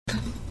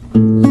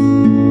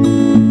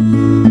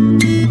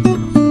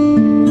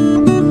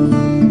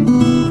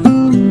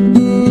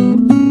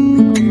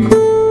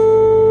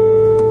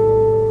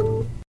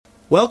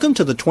Welcome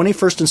to the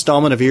 21st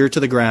installment of Ear to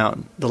the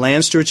Ground, the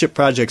Land Stewardship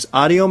Project's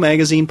audio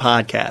magazine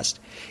podcast.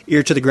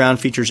 Ear to the Ground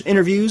features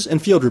interviews and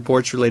field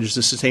reports related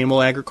to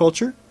sustainable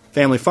agriculture,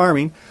 family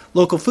farming,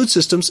 local food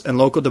systems, and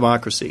local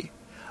democracy.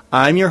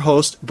 I'm your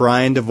host,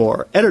 Brian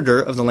DeVore, editor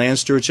of the Land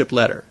Stewardship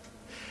Letter.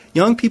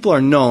 Young people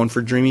are known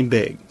for dreaming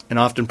big and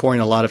often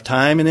pouring a lot of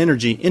time and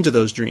energy into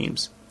those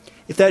dreams.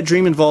 If that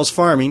dream involves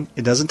farming,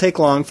 it doesn't take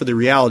long for the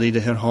reality to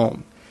hit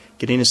home.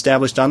 Getting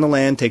established on the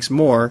land takes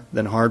more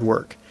than hard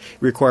work.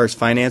 It requires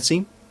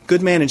financing,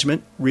 good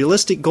management,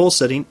 realistic goal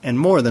setting, and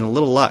more than a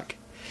little luck.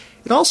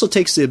 It also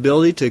takes the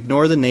ability to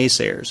ignore the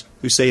naysayers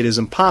who say it is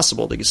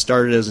impossible to get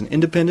started as an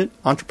independent,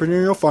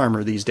 entrepreneurial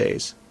farmer these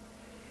days.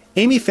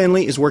 Amy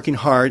Finley is working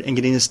hard and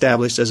getting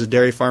established as a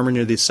dairy farmer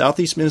near the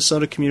southeast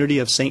Minnesota community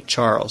of St.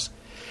 Charles.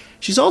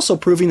 She's also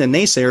proving the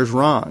naysayers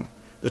wrong.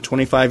 The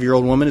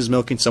 25-year-old woman is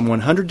milking some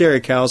 100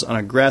 dairy cows on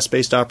a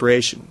grass-based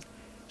operation.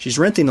 She's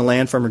renting the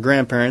land from her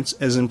grandparents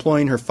and is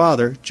employing her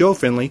father, Joe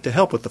Finley, to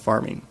help with the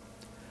farming.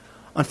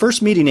 On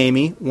first meeting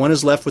Amy, one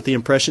is left with the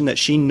impression that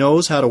she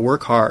knows how to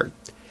work hard.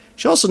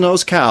 She also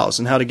knows cows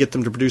and how to get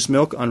them to produce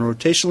milk on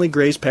rotationally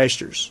grazed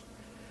pastures.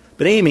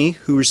 But Amy,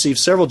 who received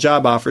several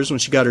job offers when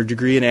she got her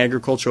degree in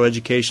agricultural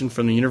education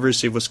from the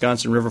University of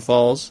Wisconsin River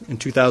Falls in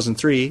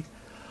 2003,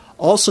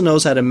 also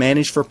knows how to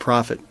manage for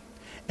profit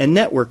and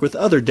network with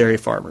other dairy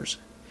farmers.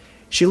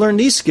 She learned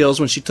these skills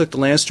when she took the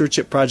Land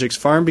Stewardship Project's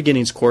Farm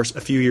Beginnings course a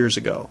few years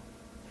ago.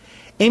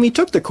 Amy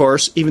took the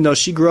course even though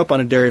she grew up on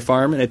a dairy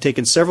farm and had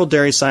taken several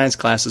dairy science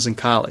classes in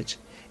college.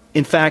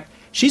 In fact,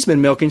 she's been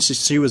milking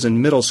since she was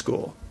in middle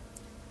school.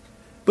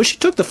 But she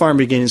took the Farm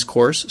Beginnings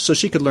course so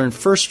she could learn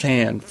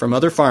firsthand from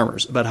other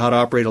farmers about how to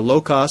operate a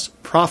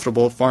low-cost,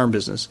 profitable farm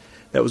business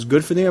that was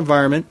good for the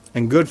environment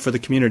and good for the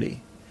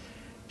community.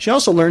 She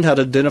also learned how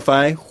to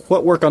identify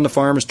what work on the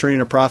farm is turning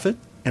a profit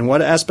and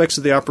what aspects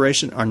of the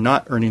operation are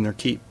not earning their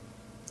keep.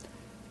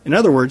 In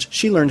other words,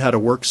 she learned how to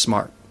work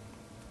smart.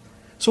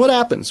 So what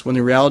happens when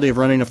the reality of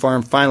running a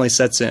farm finally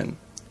sets in?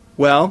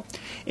 Well,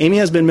 Amy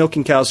has been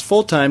milking cows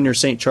full-time near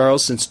St.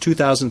 Charles since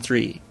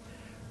 2003.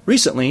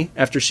 Recently,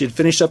 after she had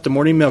finished up the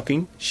morning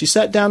milking, she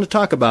sat down to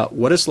talk about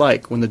what it's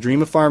like when the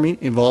dream of farming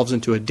evolves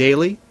into a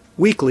daily,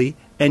 weekly,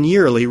 and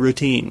yearly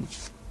routine.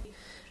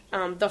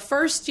 The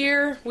first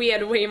year, we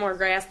had way more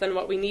grass than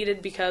what we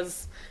needed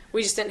because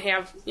we just didn't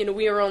have,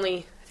 we were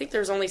only, I think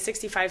there's only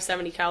 65,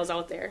 70 cows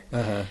out there.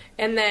 Uh-huh.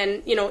 And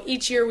then,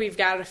 each year we've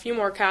got a few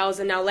more cows,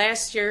 and now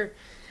last year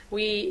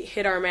we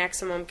hit our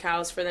maximum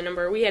cows for the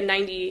number. We had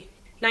 90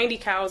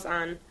 cows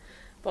on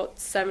about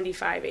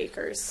 75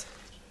 acres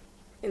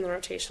in the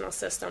rotational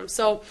system.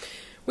 So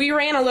we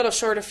ran a little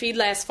short of feed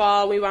last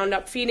fall. We wound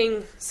up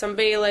feeding some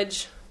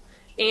baleage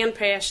and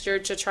pasture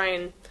to try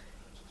and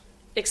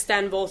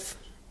extend both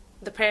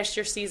the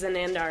pasture season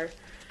and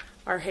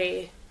our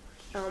hay.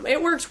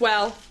 It worked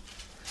well,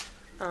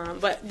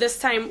 but this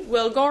time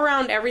we'll go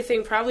around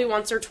everything probably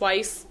once or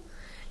twice,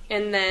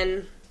 and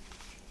then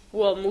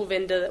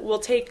we'll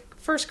take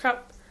first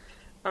crop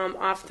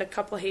off the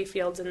couple hay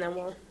fields, and then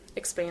we'll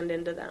expand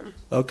into them.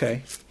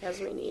 Okay. As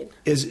we need.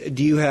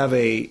 Do you have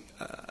a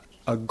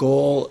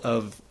goal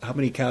of how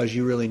many cows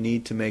you really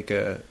need to make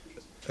a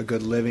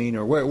good living,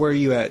 or where are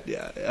you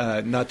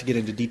at? Not to get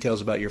into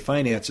details about your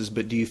finances,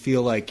 but do you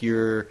feel like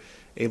you're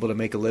able to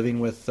make a living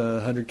with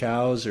 100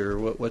 cows, or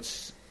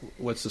what's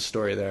the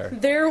story there?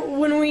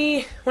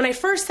 When I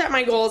first set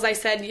my goals, I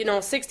said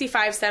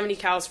 65, 70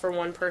 cows for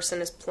one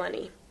person is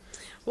plenty.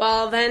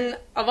 Well, then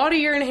about a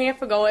year and a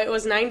half ago, it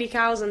was 90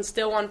 cows and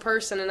still one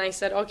person, and I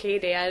said, "Okay,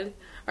 Dad,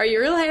 are you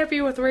real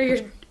happy with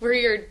where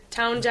your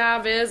town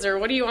job is, or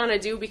what do you want to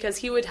do?" Because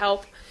he would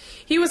help.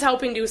 He was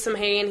helping do some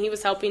hay, and he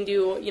was helping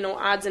do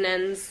odds and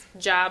ends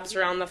jobs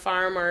around the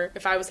farm, or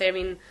if I was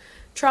having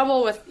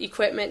trouble with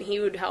equipment, he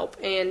would help.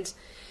 And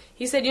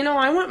he said,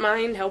 I wouldn't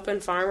mind helping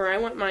farm, or I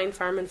wouldn't mind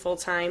farming full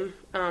time.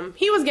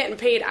 He was getting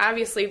paid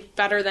obviously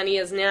better than he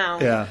is now.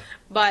 Yeah.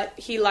 But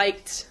he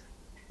liked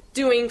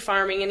doing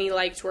farming, and he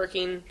liked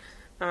working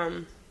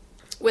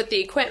with the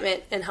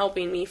equipment and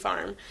helping me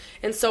farm.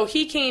 And so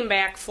he came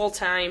back full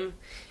time,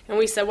 and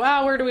we said,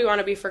 well, where do we want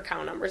to be for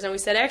cow numbers? And we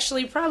said,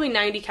 actually, probably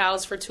 90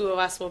 cows for two of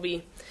us will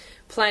be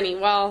plenty.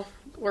 Well,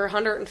 we're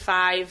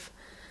 105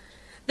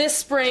 this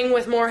spring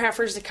with more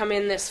heifers to come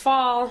in this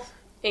fall,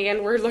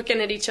 and we're looking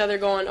at each other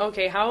going,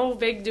 okay, how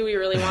big do we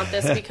really want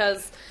this?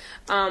 Because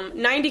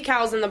 90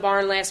 cows in the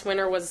barn last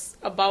winter was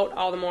about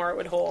all the more it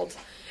would hold.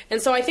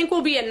 And so I think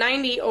we'll be at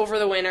 90 over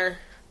the winter,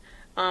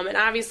 and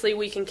obviously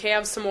we can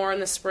calve some more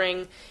in the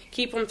spring,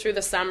 keep them through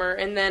the summer,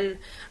 and then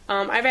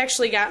I've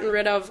actually gotten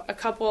rid of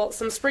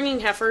some springing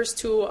heifers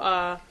to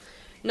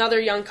another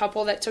young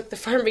couple that took the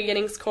Farm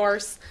Beginnings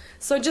course,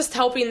 so just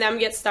helping them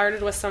get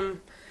started with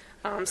some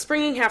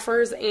springing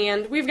heifers,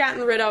 and we've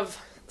gotten rid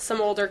of some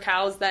older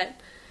cows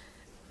that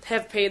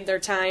have paid their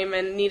time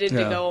and needed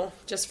to go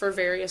just for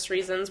various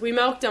reasons. We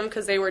milked them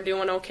because they were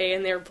doing okay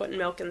and they were putting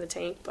milk in the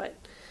tank, but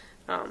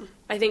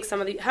I think some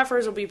of the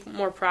heifers will be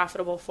more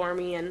profitable for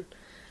me and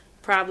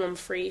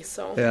problem-free,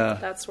 so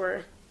that's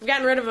where we've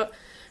gotten rid of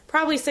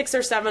probably 6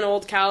 or 7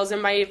 old cows,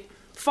 and by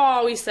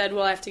fall, we said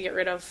we'll have to get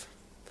rid of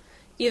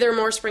either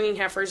more springing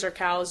heifers or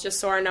cows, just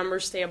so our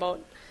numbers stay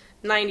about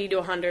 90 to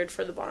 100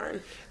 for the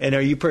barn. And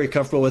are you pretty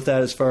comfortable with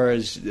that as far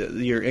as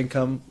your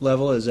income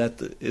level? Is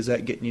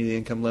that getting you the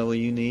income level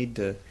you need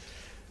to?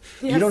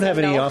 Yes, you don't have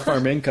any no.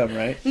 off-farm income,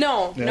 right?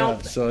 No, Yeah, no.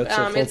 so it's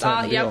a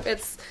full-time deal. Yep,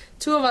 it's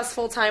 2 of us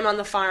full-time on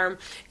the farm.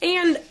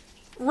 And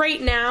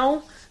right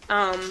now,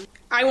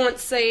 I won't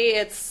say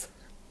it's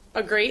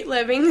a great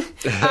living.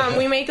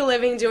 We make a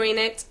living doing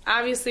it.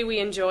 Obviously, we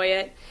enjoy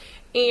it.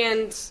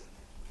 And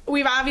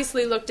we've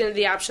obviously looked into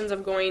the options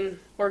of going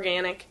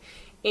organic,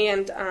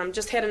 and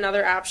just had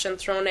another option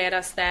thrown at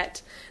us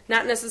that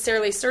not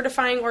necessarily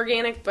certifying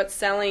organic, but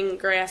selling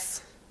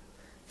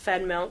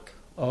grass-fed milk.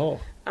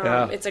 Oh,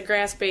 yeah. It's a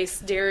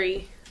grass-based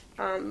dairy,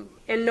 and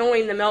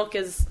knowing the milk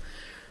is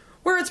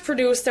where it's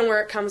produced and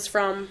where it comes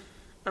from,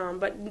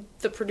 but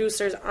the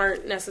producers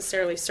aren't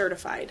necessarily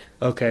certified.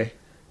 Okay.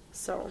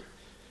 So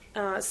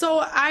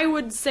I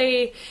would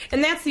say,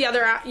 and that's the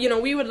other,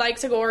 we would like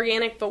to go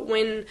organic, but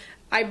when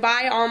I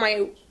buy all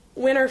my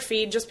winter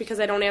feed, just because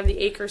I don't have the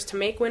acres to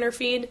make winter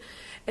feed,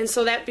 and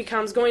so that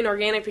going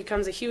organic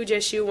becomes a huge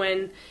issue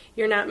when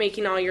you're not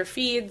making all your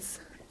feeds.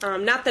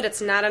 Not that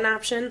it's not an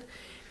option.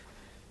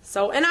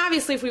 So, and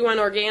obviously if we went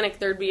organic,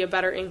 there'd be a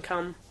better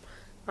income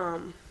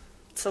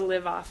to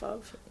live off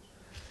of.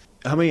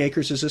 How many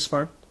acres is this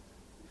farm?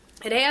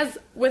 It has,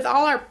 with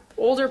all our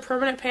older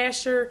permanent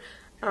pasture,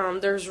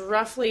 there's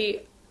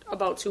roughly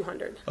about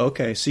 200.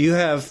 Okay, so you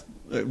have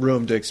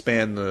room to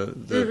expand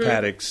the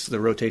paddocks, the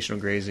rotational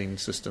grazing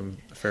system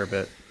a fair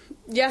bit.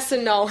 Yes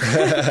and no.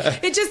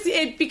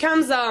 It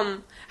becomes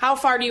how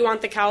far do you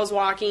want the cows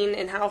walking,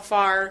 and how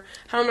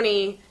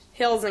many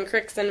hills and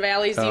creeks and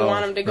valleys do you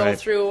want them to go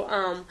through.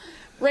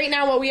 Right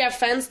now what we have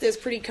fenced is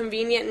pretty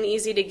convenient and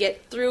easy to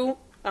get through,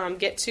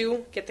 get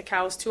the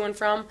cows to and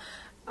from.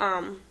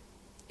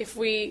 If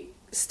we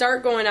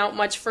start going out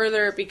much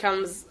further, it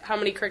becomes how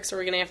many creeks are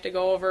we going to have to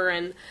go over,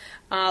 and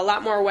a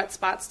lot more wet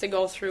spots to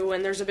go through,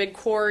 and there's a big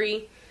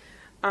quarry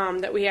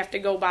that we have to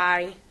go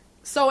by.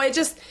 So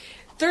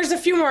there's a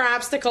few more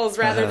obstacles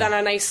rather than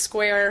a nice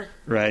square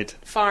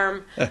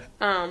farm.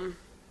 But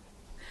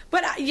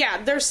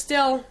yeah, there's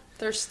still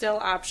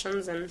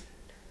options. And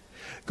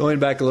going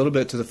back a little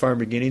bit to the Farm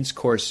Beginnings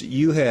course,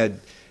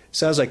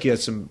 sounds like you had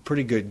some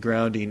pretty good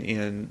grounding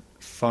in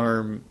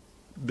farm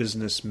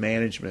business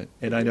management,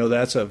 and I know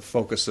that's a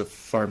focus of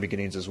Farm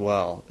Beginnings as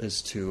well,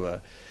 is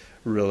to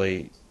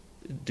really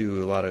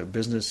do a lot of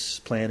business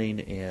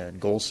planning and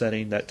goal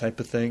setting, that type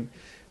of thing.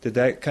 Did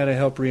that kind of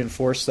help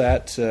reinforce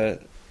that a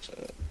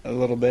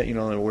little bit,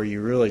 where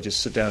you really just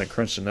sit down and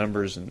crunch the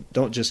numbers and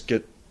don't just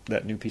get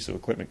that new piece of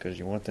equipment because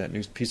you want that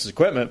new piece of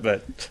equipment,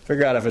 but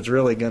figure out if it's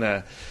really going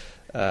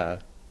to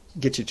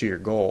get you to your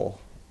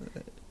goal?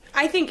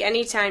 I think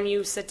anytime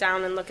you sit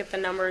down and look at the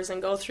numbers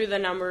and go through the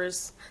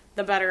numbers,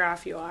 the better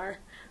off you are.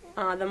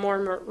 The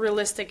more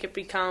realistic it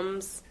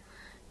becomes,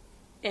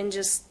 and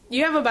just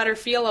you have a better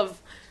feel of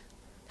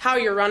how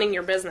you're running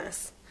your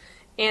business.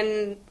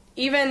 And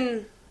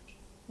even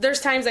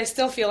there's times I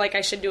still feel like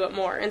I should do it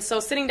more. And so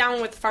sitting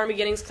down with the Farm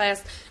Beginnings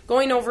class,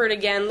 going over it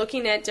again,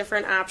 looking at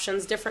different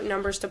options, different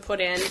numbers to put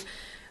in,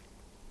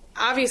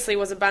 obviously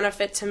was a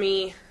benefit to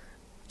me,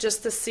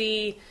 just to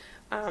see,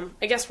 I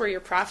guess, where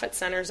your profit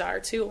centers are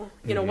too.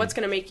 What's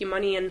going to make you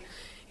money, and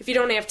if you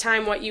don't have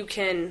time, what you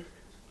can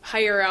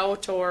hire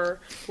out or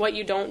what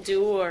you don't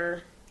do,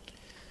 or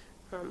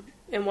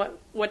and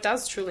what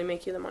does truly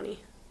make you the money.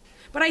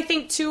 But I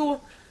think too,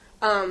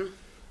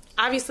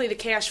 obviously the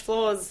cash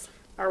flows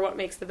are what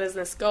makes the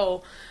business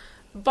go,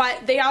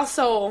 but they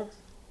also,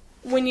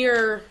 when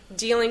you're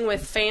dealing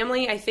with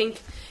family, I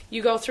think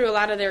you go through a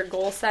lot of their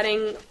goal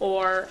setting,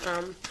 or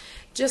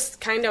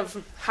just kind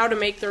of how to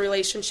make the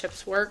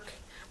relationships work,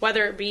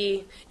 whether it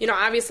be,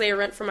 obviously I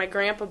rent for my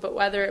grandpa, but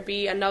whether it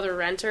be another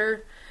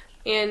renter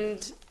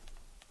and,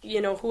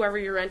 whoever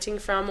you're renting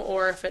from,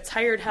 or if it's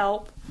hired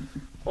help,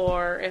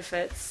 or if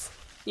it's,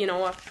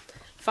 a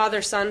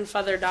father-son,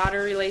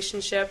 father-daughter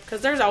relationship,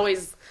 because there's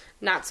always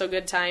not so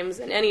good times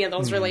in any of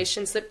those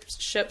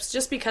relationships,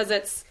 just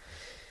because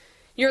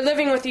you're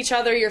living with each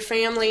other, your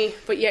family,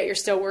 but yet you're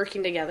still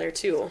working together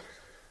too.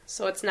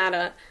 So it's not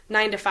a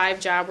 9-to-5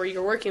 job where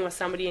you're working with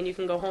somebody and you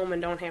can go home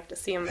and don't have to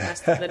see them the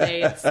rest of the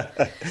day.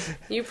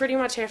 You pretty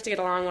much have to get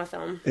along with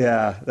them.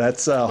 Yeah,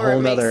 that's a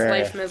whole other area. Or it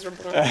makes life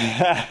miserable.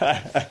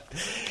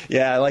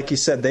 Yeah, like you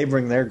said, they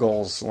bring their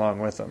goals along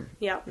with them.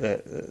 Yeah.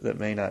 That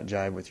may not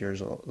jibe with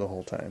yours the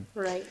whole time.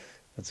 Right.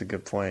 That's a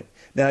good point.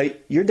 Now,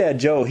 your dad,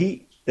 Joe,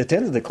 he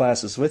attended the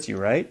classes with you,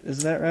 right?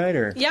 Isn't that right?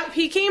 Or Yep,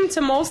 he came to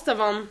most of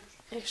them.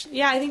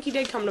 Yeah, I think he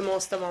did come to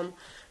most of them.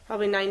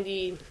 Probably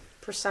 90%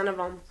 of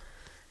them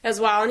as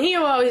well. And he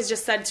always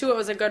just said, too, it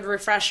was a good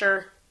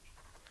refresher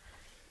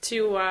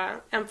to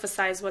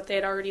emphasize what they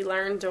had already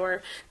learned.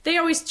 Or they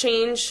always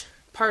change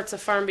parts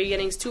of Farm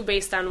Beginnings, too,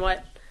 based on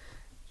what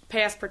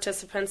past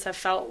participants have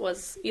felt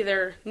was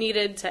either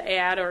needed to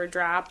add or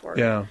drop, or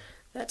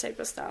that type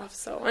of stuff.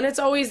 So, and it's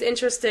always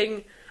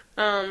interesting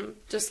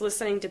just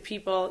listening to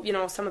people,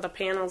 some of the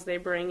panels they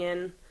bring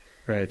in,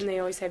 Right. And they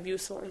always have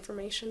useful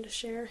information to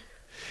share.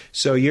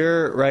 So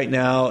right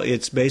now,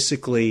 it's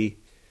basically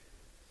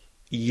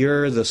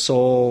you're the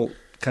sole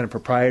kind of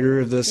proprietor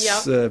of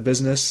this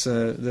business,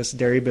 this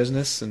dairy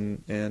business,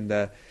 and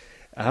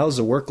how's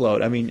the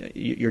workload? I mean,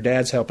 your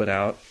dad's helping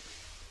out,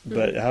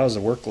 but how's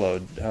the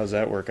workload? How does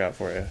that work out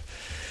for you?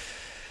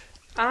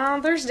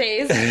 There's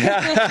days.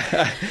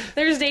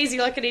 There's days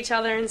you look at each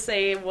other and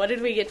say, what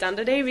did we get done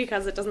today?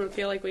 Because it doesn't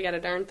feel like we got a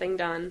darn thing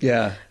done.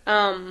 Yeah.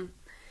 And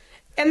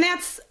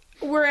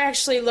we're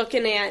actually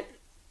looking at,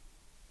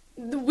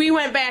 we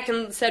went back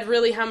and said,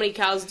 really, how many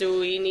cows do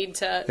we need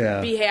to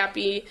be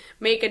happy,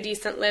 make a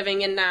decent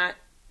living, and not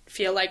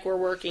feel like we're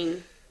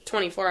working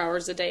 24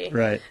 hours a day.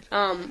 Right.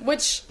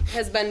 Which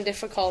has been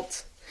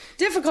difficult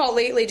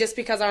lately just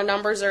because our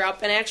numbers are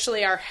up. And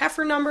actually our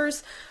heifer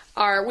numbers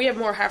we have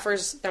more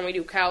heifers than we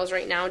do cows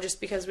right now just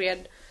because we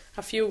had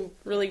a few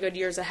really good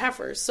years of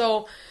heifers.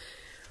 So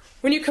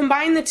when you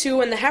combine the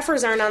two, and the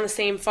heifers aren't on the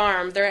same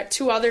farm, they're at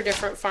two other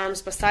different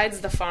farms besides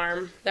the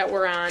farm that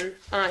we're on.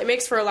 It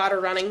makes for a lot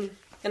of running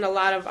and a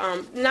lot of,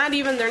 they're not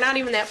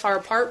even that far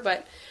apart,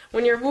 but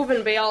when you're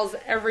moving bales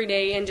every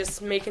day and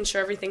just making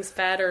sure everything's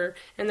fed, or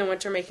in the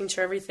winter making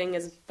sure everything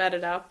is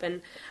bedded up,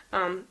 and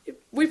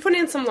we put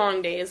in some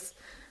long days,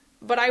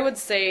 but I would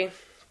say,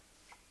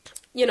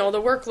 the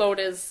workload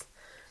is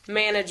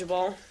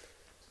manageable.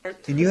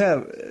 And you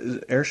have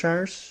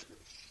Ayrshires?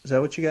 Is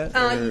that what you got?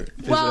 Or is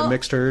it a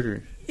mixed herd?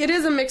 Or? It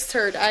is a mixed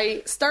herd.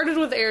 I started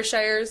with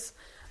Ayrshires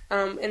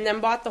and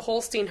then bought the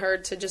Holstein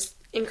herd to just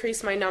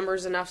increase my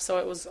numbers enough so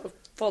it was a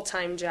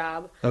full-time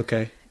job.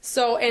 Okay.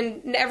 So,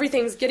 and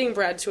everything's getting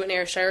bred to an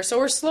Ayrshire, so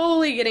we're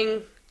slowly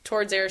getting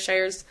towards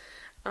Ayrshires.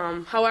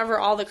 However,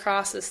 all the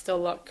crosses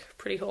still look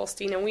pretty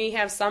Holstein, and we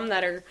have some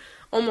that are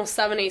almost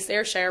 7/8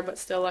 Ayrshire but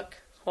still look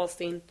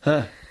Holstein.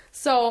 Huh.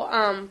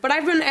 So, but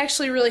I've been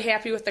actually really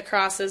happy with the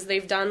crosses.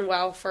 They've done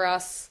well for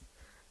us.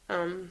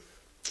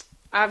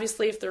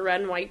 Obviously, if they're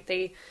red and white,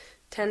 they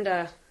tend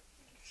to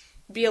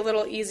be a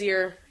little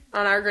easier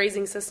on our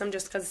grazing system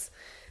just because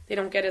they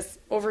don't get as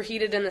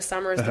overheated in the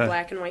summer as the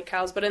black and white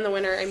cows. But in the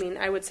winter,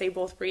 I would say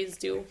both breeds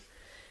do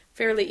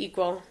fairly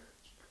equal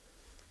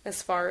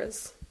as far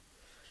as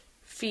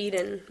feed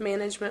and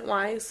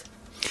management-wise.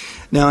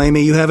 Now,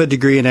 Amy, you have a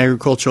degree in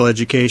agricultural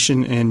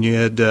education, and you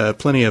had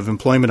plenty of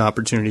employment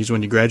opportunities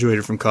when you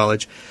graduated from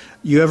college.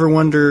 You ever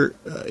wonder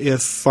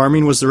if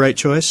farming was the right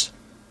choice?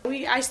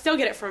 I still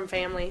get it from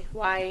family.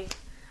 Why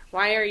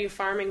are you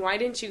farming? Why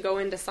didn't you go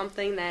into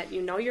something that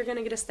you know you're going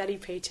to get a steady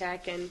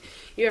paycheck and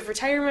you have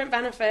retirement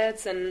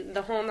benefits and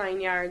the whole 9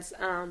 yards?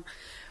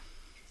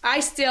 I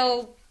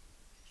still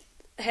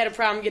had a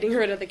problem getting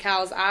rid of the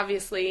cows,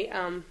 obviously.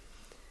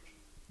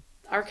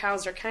 Our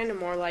cows are kind of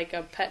more like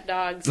a pet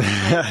dogs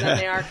than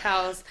they are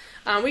cows.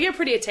 We get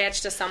pretty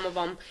attached to some of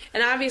them.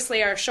 And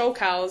obviously our show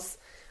cows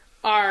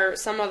are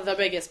some of the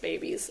biggest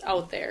babies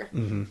out there.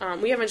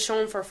 Mm-hmm. We haven't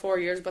shown for 4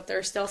 years, but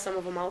there's still some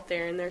of them out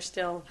there, and they're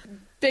still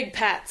big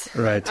pets.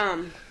 Right.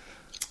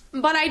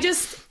 But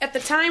at the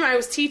time I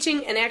was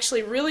teaching and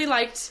actually really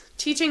liked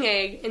teaching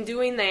ag and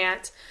doing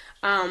that.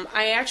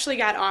 I actually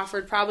got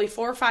offered probably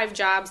 4 or 5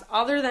 jobs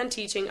other than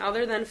teaching,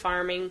 other than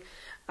farming.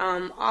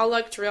 All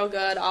looked real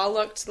good. All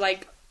looked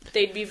like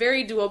they'd be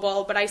very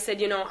doable. But I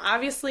said,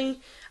 obviously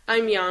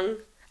I'm young.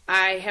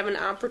 I have an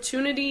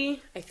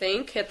opportunity, I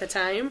think, at the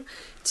time,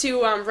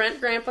 to rent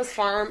Grandpa's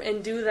farm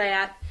and do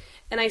that.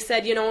 And I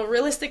said,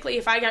 realistically,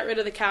 if I got rid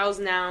of the cows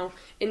now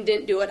and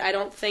didn't do it, I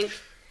don't think,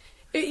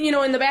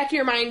 in the back of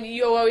your mind,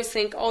 you always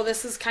think, oh,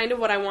 this is kind of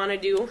what I want to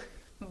do.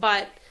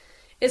 But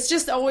it's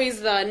just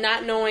always the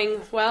not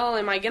knowing, well,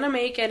 am I going to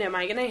make it? Am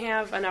I going to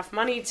have enough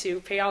money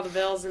to pay all the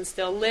bills and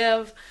still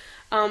live?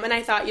 And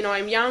I thought,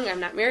 I'm young, I'm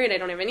not married, I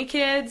don't have any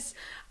kids,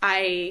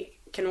 I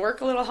can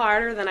work a little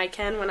harder than I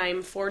can when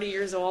I'm 40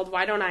 years old.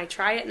 Why don't I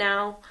try it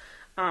now?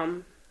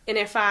 And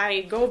if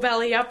I go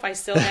belly up, I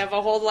still have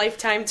a whole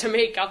lifetime to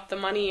make up the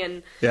money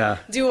and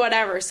do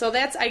whatever. So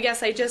that's, I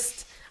guess I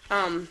just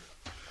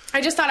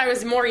thought I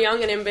was more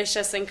young and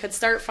ambitious and could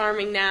start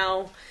farming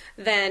now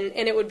and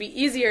it would be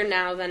easier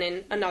now than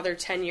in another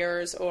 10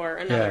 years or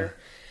another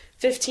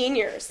 15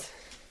 years.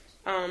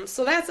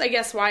 So that's, I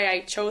guess, why I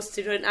chose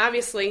to do it. And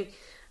obviously,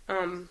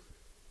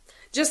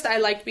 I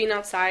liked being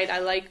outside. I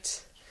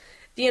liked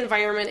the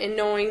environment and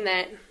knowing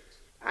that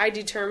I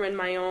determined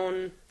my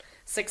own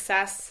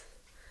success.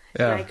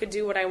 Yeah. And I could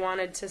do what I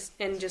wanted to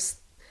and just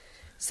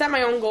set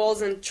my own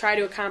goals and try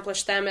to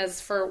accomplish them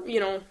as for,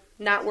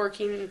 not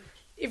working.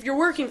 If you're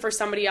working for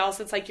somebody else,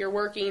 it's like you're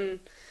working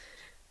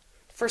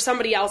for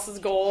somebody else's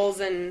goals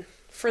and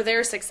for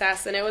their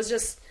success. And it was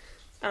just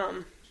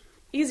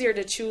easier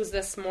to choose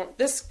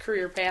this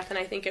career path, and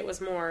I think it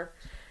was more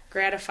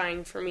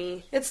gratifying for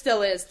me. It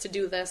still is to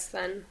do this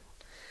than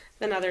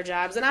other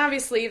jobs. And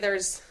obviously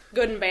there's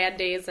good and bad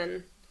days,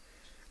 and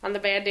on the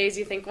bad days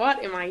you think,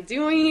 what am I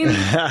doing?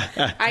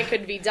 I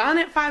could be done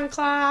at 5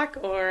 o'clock,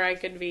 or I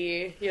could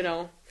be,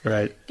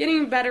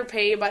 getting better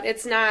pay, but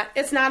it's not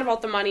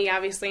about the money,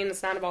 obviously, and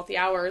it's not about the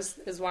hours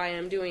is why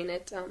I'm doing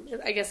it.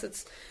 I guess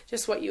it's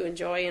just what you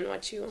enjoy and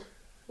what you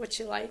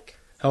like.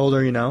 How old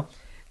are you now?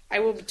 I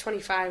will be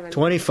 25.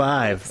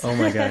 25. Oh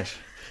my gosh.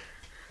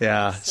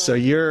 Yeah. So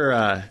you're,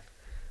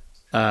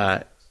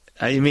 I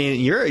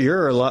mean,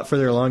 you're a lot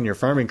further along in your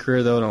farming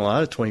career though than a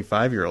lot of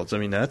 25-year-olds. I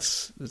mean,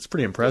 that's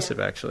pretty impressive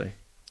actually.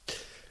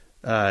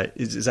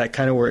 Is that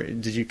kind of where,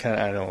 did you kind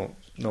of, I don't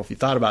know if you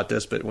thought about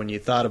this, but when you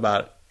thought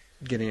about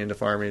getting into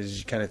farming, did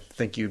you kind of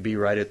think you'd be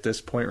right at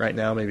this point right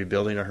now, maybe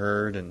building a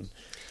herd and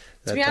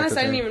that To be honest,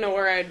 I didn't even know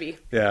where I'd be.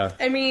 Yeah.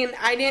 I mean,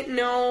 I didn't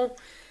know.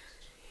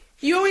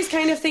 You always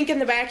kind of think in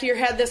the back of your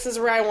head, this is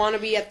where I want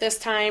to be at this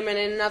time, and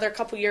in another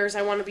couple years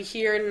I want to be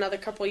here, in another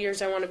couple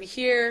years I want to be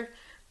here.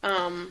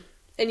 And,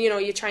 you know,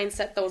 you try and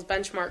set those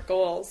benchmark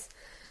goals.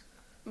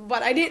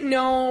 But I didn't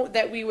know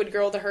that we would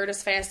grow the herd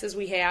as fast as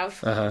we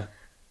have.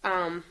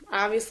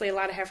 Obviously, a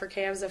lot of heifer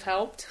calves have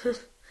helped.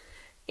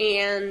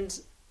 And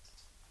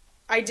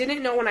I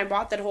didn't know when I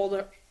bought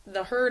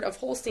the herd of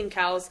Holstein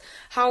cows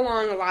how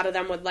long a lot of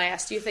them would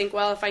last. You think,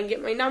 well, if I can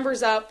get my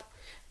numbers up,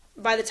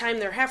 by the time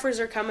their heifers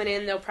are coming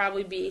in, they'll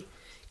probably be,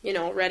 you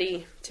know,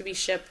 ready to be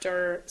shipped,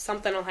 or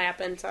something will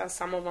happen to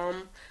some of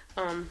them,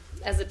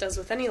 as it does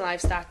with any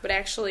livestock. But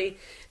actually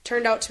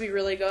turned out to be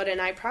really good,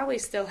 and I probably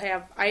still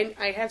have,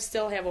 I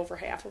still have over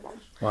half of them.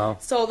 Wow.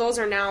 So those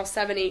are now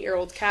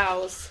 7-8-year-old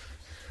cows,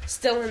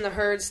 still in the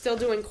herd, still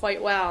doing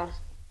quite well.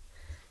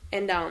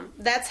 And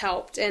that's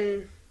helped.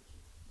 And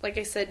like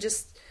I said,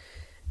 just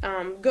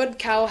good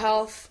cow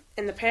health,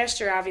 and the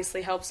pasture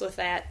obviously helps with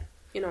that.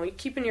 You know,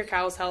 keeping your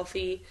cows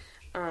healthy,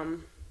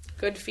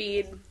 good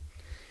feed.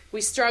 I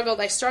struggled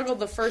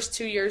the first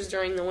 2 years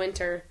during the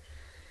winter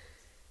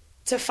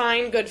to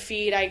find good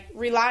feed. I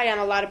rely on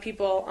a lot of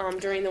people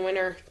during the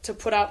winter to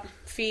put up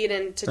feed,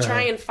 and to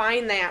try and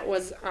find that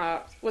was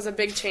a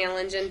big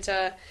challenge, and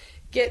to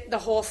get the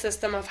whole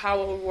system of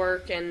how it would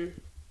work.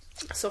 And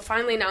so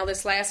finally now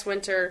this last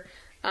winter,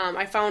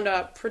 I found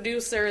a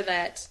producer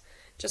that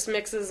just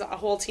mixes a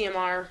whole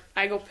TMR.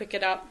 I go pick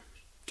it up,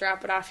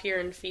 drop it off here,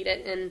 and feed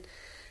it. And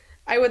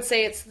I would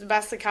say it's the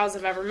best the cows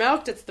have ever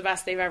milked. It's the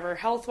best they've ever,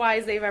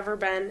 health-wise, they've ever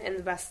been, and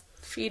the best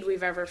feed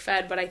we've ever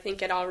fed. But I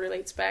think it all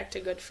relates back to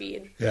good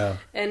feed. Yeah.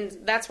 And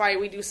that's why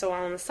we do so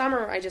well in the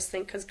summer. I just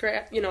think because,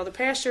 you know, the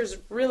pasture's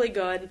really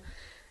good.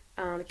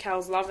 The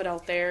cows love it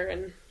out there,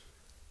 and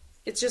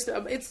it's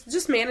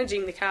just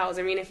managing the cows.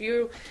 I mean, if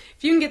you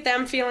can get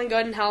them feeling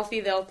good and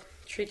healthy, they'll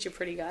treat you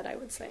pretty good, I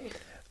would say.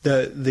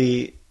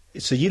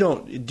 So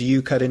do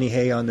you cut any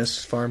hay on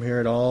this farm here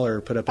at all,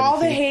 or put up any all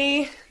feed? The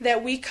hay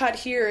that we cut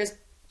here is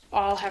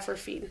all heifer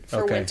feed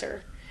for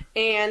winter.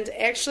 And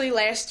actually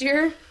last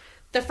year,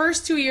 the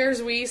first 2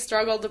 years we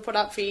struggled to put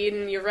up feed,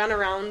 and you run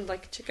around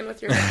like a chicken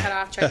with your head cut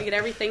off trying to get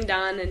everything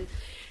done, and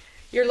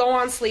you're low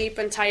on sleep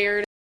and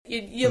tired.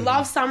 You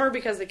love summer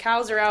because the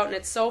cows are out and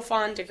it's so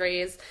fun to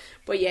graze,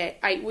 but yeah,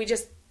 we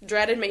just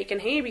dreaded making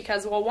hay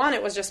because, well, one,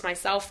 it was just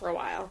myself for a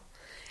while,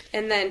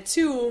 and then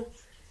two,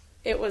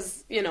 it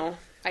was, you know,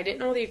 I didn't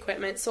know the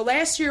equipment. So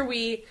last year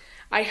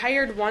I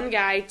hired one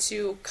guy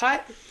to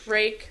cut,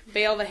 rake,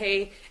 bale the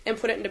hay, and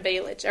put it into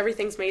baleage.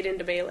 Everything's made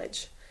into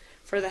baleage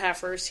for the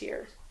heifers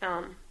here,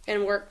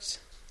 and worked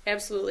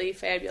absolutely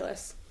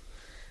fabulous.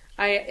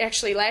 I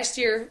actually last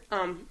year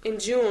in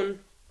June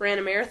ran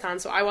a marathon,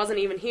 so I wasn't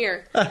even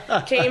here.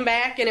 Came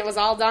back and it was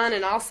all done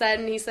and all set,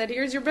 and he said,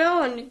 "Here's your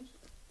bill, and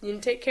you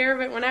can take care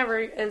of it whenever."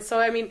 And so,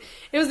 I mean,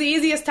 it was the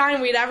easiest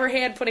time we'd ever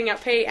had putting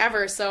up hay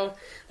ever. So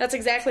that's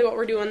exactly what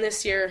we're doing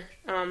this year.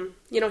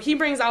 You know, he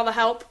brings all the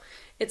help.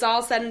 It's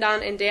all said and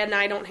done, and Dad and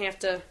I don't have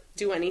to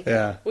do anything.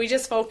 Yeah. We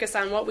just focus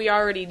on what we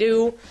already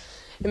do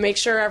and make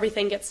sure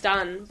everything gets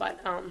done. But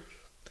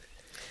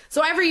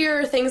so every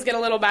year things get a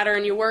little better,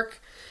 and you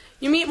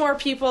meet more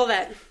people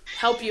that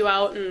help you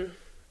out, and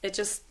it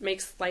just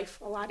makes life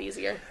a lot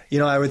easier. You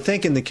know, I would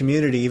think in the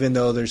community, even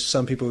though there's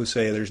some people who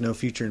say there's no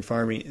future in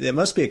farming, it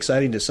must be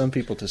exciting to some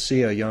people to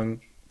see a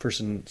young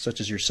person such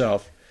as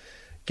yourself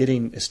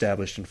getting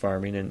established in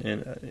farming.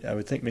 And I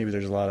would think maybe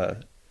there's a lot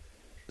of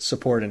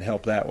support and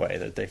help that way,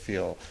 that they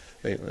feel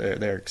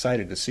they're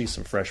excited to see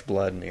some fresh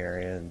blood in the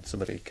area and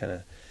somebody kind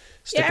of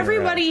sticking around.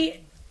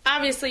 Everybody,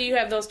 obviously you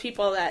have those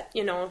people that,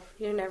 you know,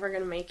 you're never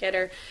going to make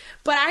it.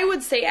 But I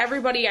would say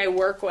everybody I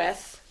work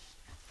with,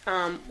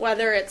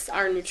 whether it's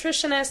our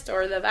nutritionist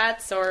or the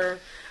vets or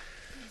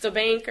the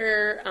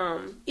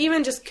banker,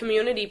 even just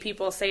community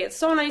people, say it's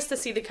so nice to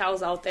see the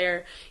cows out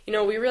there. You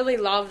know, we really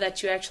love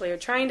that you actually are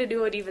trying to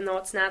do it, even though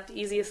it's not the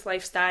easiest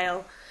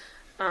lifestyle.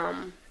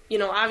 You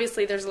know,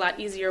 obviously there's a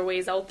lot easier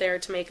ways out there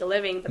to make a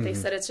living, but they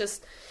said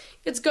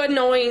it's good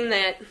knowing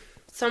that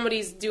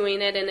somebody's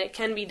doing it and it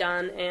can be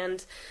done.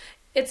 And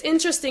it's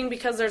interesting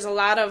because there's a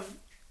lot of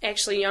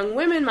actually young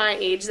women my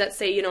age that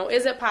say, you know,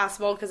 is it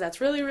possible? Because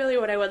that's really, really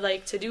what I would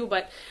like to do,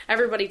 but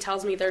everybody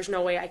tells me there's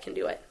no way I can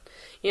do it.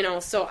 You know,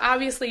 so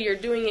obviously you're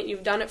doing it,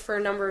 you've done it for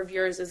a number of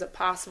years, is it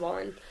possible?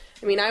 And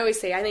I mean, I always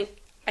say, I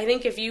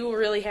think if you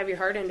really have your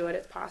heart into it,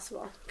 it's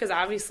possible. Because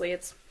obviously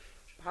it's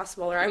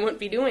possible, or I wouldn't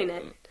be doing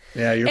it.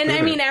 Yeah, you're And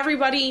I mean,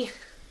 everybody,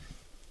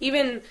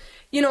 even,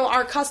 you know,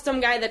 our custom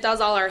guy that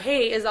does all our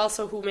hay is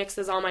also who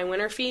mixes all my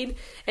winter feed.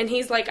 And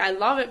he's like, I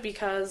love it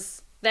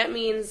because that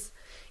means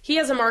he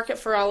has a market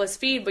for all his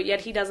feed, but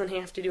yet he doesn't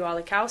have to do all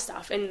the cow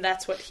stuff, and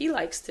that's what he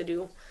likes to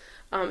do.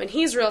 And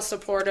he's real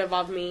supportive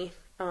of me.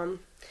 And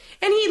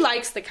he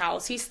likes the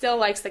cows. He still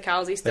likes the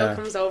cows. He still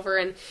comes over,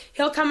 and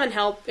he'll come and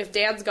help. If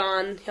Dad's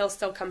gone, he'll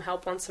still come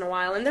help once in a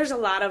while. And there's a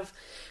lot of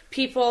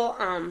people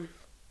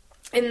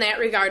in that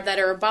regard that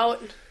are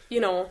about,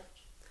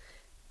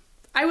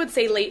 I would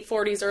say late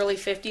 40s, early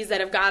 50s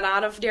that have got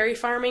out of dairy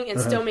farming and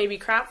still maybe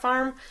crop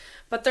farm.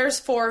 But there's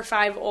 4 or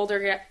 5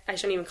 older, I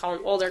shouldn't even call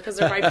them older because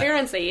they're my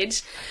parents'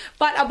 age,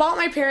 but about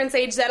my parents'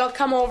 age that'll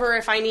come over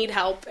if I need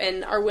help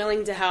and are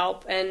willing to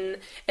help. And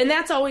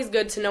that's always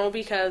good to know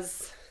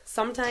because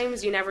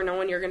sometimes you never know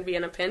when you're going to be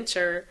in a pinch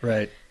or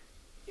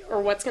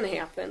what's going to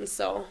happen.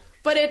 So,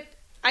 but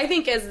I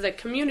think as the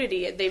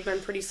community, they've been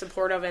pretty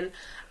supportive, and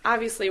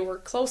obviously we're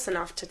close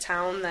enough to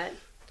town that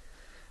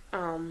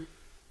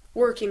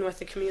working with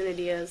the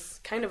community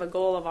is kind of a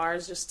goal of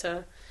ours, just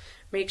to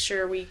make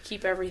sure we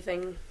keep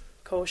everything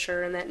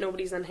kosher and that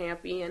nobody's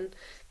unhappy, and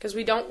because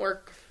we don't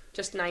work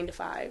just 9 to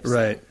 5. So.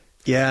 Right.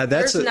 Yeah,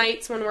 there's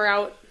nights when we're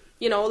out.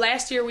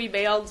 Last year we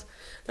bailed.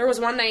 There was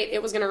one night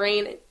it was going to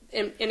rain,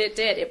 and it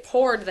did. It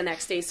poured the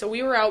next day, so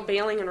we were out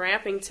baling and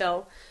wrapping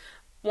till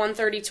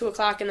 1:30, 2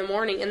 o'clock in the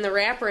morning. And the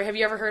wrapper, have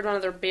you ever heard one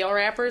of their bale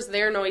wrappers?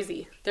 They're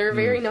noisy. They're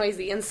very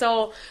noisy. And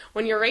so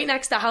when you're right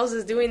next to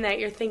houses doing that,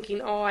 you're thinking,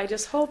 oh, I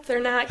just hope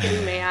they're not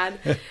getting mad.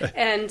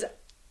 And,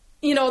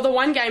 the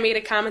one guy made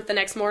a comment the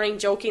next morning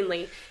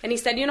jokingly. And he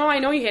said, I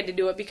know you had to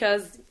do it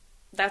because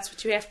that's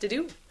what you have to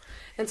do.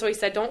 And so he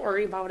said, don't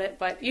worry about it.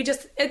 But you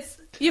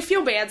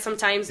feel bad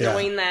sometimes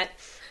knowing that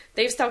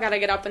they've still got to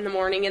get up in the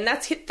morning. And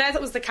that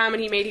was the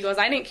comment he made. He goes,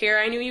 I didn't care.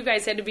 I knew you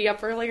guys had to be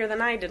up earlier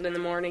than I did in the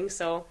morning.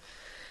 So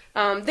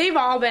they've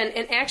all been,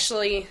 and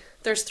actually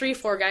there's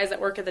 3-4 guys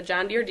that work at the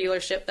John Deere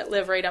dealership that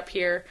live right up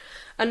here.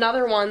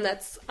 Another one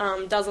that's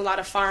does a lot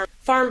of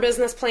farm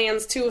business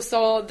plans too.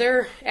 So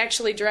they're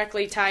actually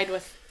directly tied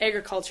with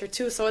agriculture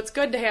too. So it's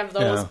good to have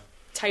those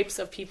types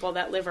of people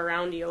that live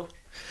around you.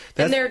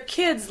 And their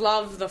kids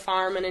love the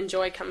farm and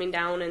enjoy coming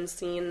down and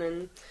seeing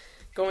and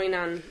going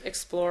on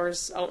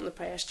explores out in the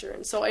pasture.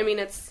 And so,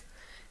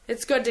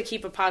 it's good to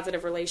keep a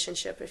positive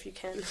relationship if you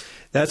can.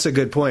 That's a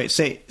good point.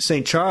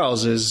 St.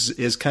 Charles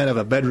is kind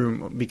of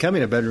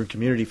becoming a bedroom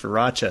community for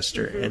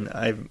Rochester. Mm-hmm. And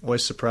I'm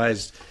always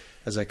surprised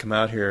as I come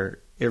out here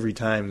every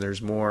time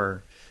there's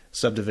more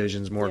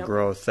subdivisions, more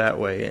growth that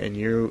way. And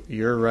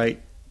you're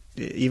right.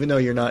 Even though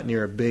you're not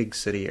near a big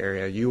city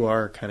area, you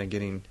are kind of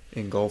getting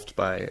engulfed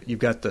by it. You've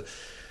got the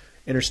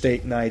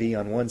Interstate 90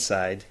 on one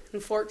side.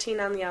 And 14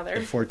 on the other.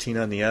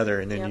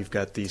 And then you've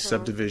got these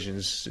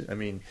subdivisions.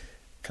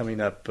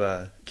 Coming up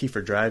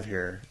Kiefer Drive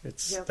here,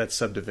 that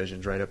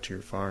subdivision's right up to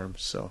your farm.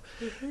 So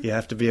you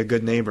have to be a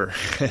good neighbor.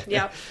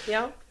 Yep.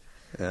 Yeah.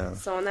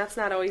 So, and that's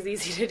not always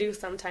easy to do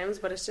sometimes,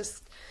 but it's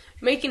just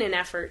making an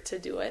effort to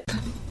do it.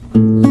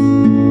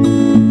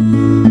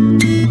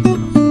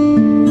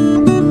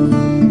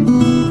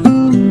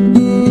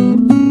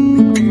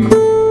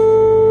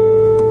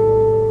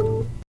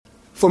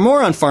 For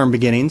more on Farm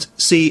Beginnings,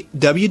 see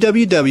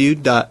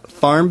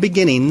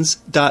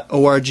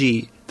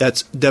www.farmbeginnings.org.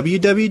 That's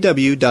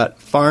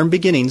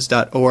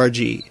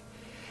www.farmbeginnings.org.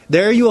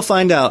 There you will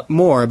find out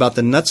more about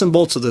the nuts and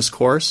bolts of this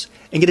course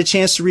and get a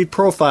chance to read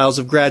profiles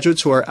of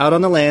graduates who are out on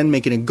the land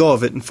making a go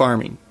of it in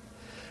farming.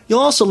 You'll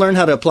also learn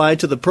how to apply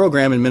to the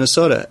program in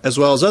Minnesota, as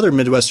well as other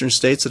Midwestern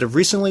states that have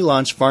recently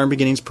launched Farm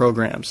Beginnings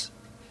programs.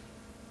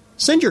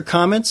 Send your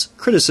comments,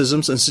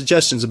 criticisms, and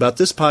suggestions about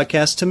this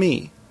podcast to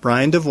me,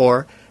 Brian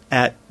DeVore,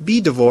 at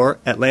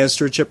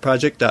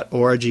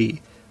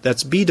bdevore@landstewardshipproject.org.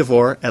 That's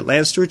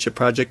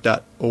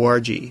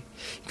bdevore@landstewardshipproject.org. You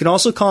can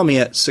also call me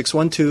at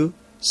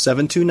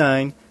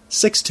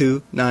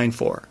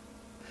 612-729-6294.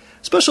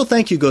 Special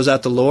thank you goes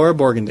out to Laura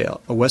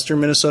Borgendale, a Western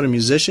Minnesota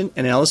musician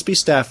and LSP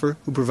staffer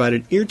who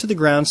provided Ear to the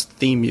Ground's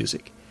theme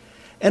music.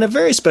 And a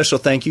very special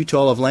thank you to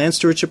all of Land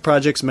Stewardship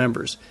Project's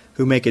members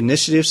who make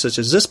initiatives such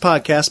as this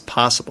podcast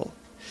possible.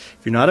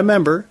 If you're not a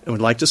member and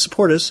would like to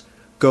support us,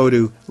 go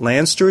to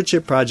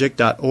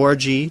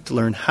landstewardshipproject.org to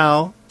learn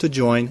how to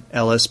join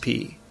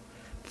LSP.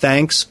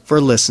 Thanks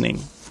for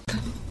listening.